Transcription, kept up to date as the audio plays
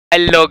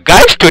Hello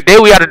guys, today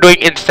we are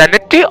doing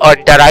Insanity on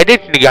the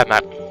Reddit Niga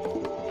map.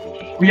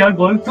 We are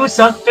going to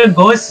suck the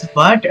ghost's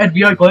butt and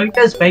we are going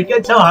to spank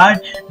it so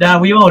hard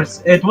that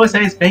it was a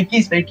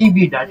Spanky Spanky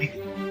beat, daddy.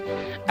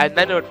 And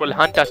then it will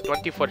hunt us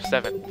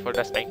 24/7 for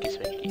the Spanky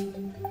Spanky.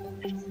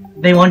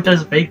 They want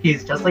us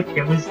Spankies, just like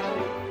humans.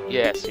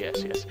 Yes.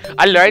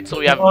 Alright, so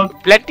we have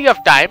plenty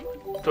of time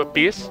to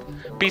peace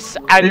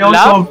and we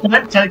love.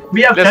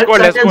 We have Let's 10 go.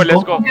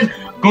 seconds.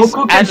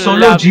 Goku can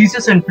solo love.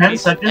 Jesus in 10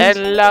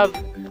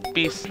 seconds.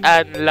 Peace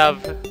and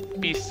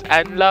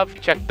love.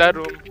 Check the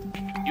room.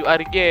 You are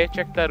gay.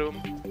 Check the room.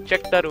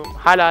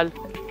 Halal.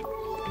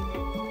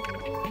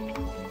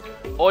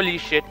 Holy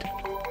shit.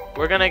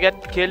 We're gonna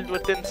get killed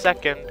within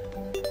second.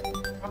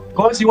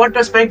 Cause you want the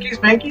Spankies?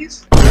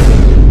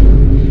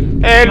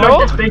 Hello? You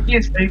want the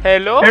Spankies?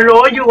 Hello?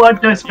 Hello, you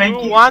want the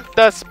Spankies? You want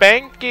the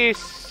Spanky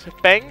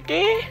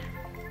Spanky?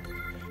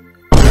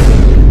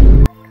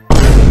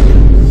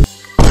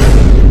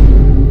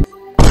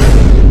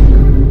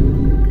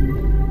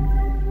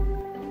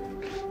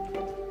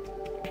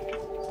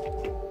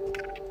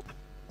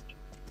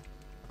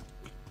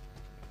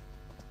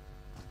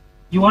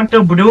 You want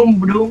a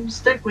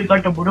broomstick? We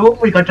got a broom,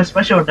 we got a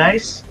special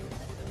dice.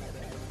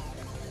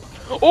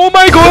 Oh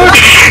my god!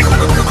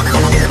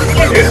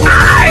 You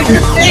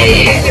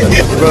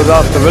guys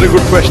asked a very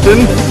good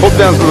question. Hope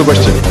they answer the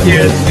question.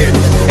 Yes.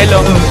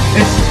 Hello.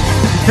 It's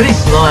pretty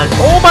slow.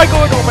 Oh my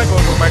god, my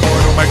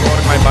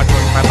butt,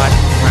 my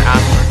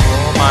ass hurts.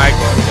 Oh my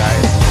god,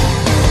 guys.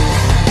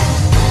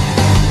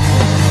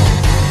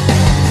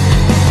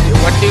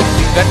 What do you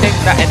think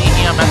that any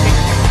EMF is?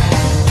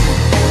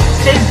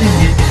 Chasing.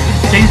 You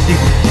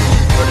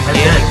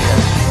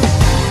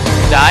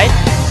died?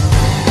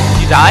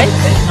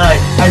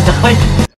 I died.